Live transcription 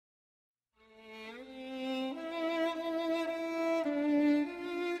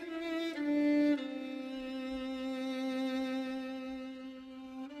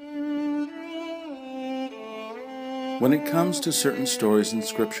When it comes to certain stories in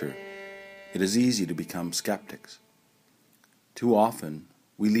Scripture, it is easy to become skeptics. Too often,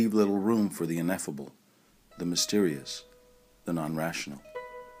 we leave little room for the ineffable, the mysterious, the non-rational.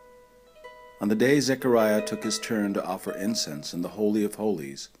 On the day Zechariah took his turn to offer incense in the Holy of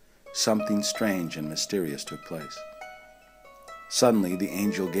Holies, something strange and mysterious took place. Suddenly, the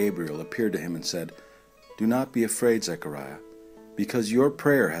angel Gabriel appeared to him and said, "Do not be afraid, Zechariah, because your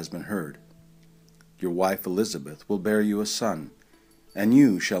prayer has been heard. Your wife Elizabeth will bear you a son, and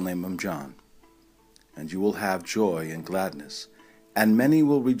you shall name him John. And you will have joy and gladness, and many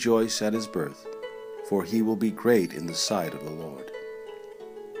will rejoice at his birth, for he will be great in the sight of the Lord."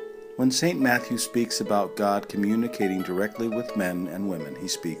 When St. Matthew speaks about God communicating directly with men and women, he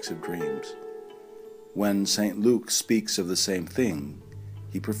speaks of dreams. When St. Luke speaks of the same thing,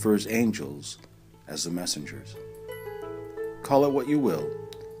 he prefers angels as the messengers. Call it what you will,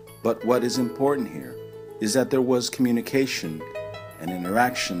 but what is important here is that there was communication and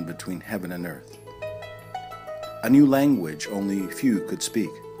interaction between heaven and earth. A new language only few could speak.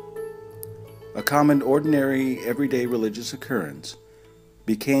 A common, ordinary, everyday religious occurrence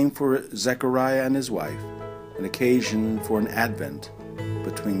became for Zechariah and his wife an occasion for an advent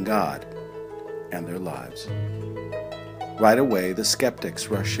between God and their lives. Right away, the skeptics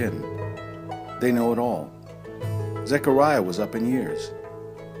rush in. They know it all. Zechariah was up in years.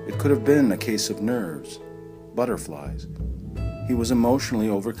 It could have been a case of nerves, butterflies. He was emotionally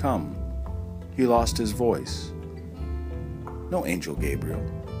overcome. He lost his voice. No angel Gabriel.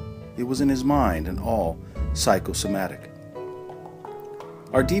 It was in his mind and all psychosomatic.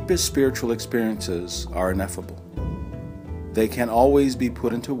 Our deepest spiritual experiences are ineffable. They can always be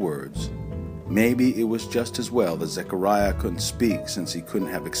put into words. Maybe it was just as well that Zechariah couldn't speak, since he couldn't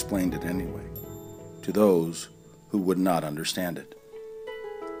have explained it anyway, to those who would not understand it.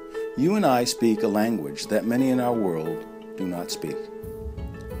 You and I speak a language that many in our world do not speak.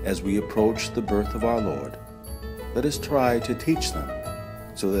 As we approach the birth of our Lord, let us try to teach them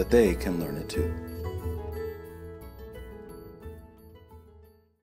so that they can learn it too.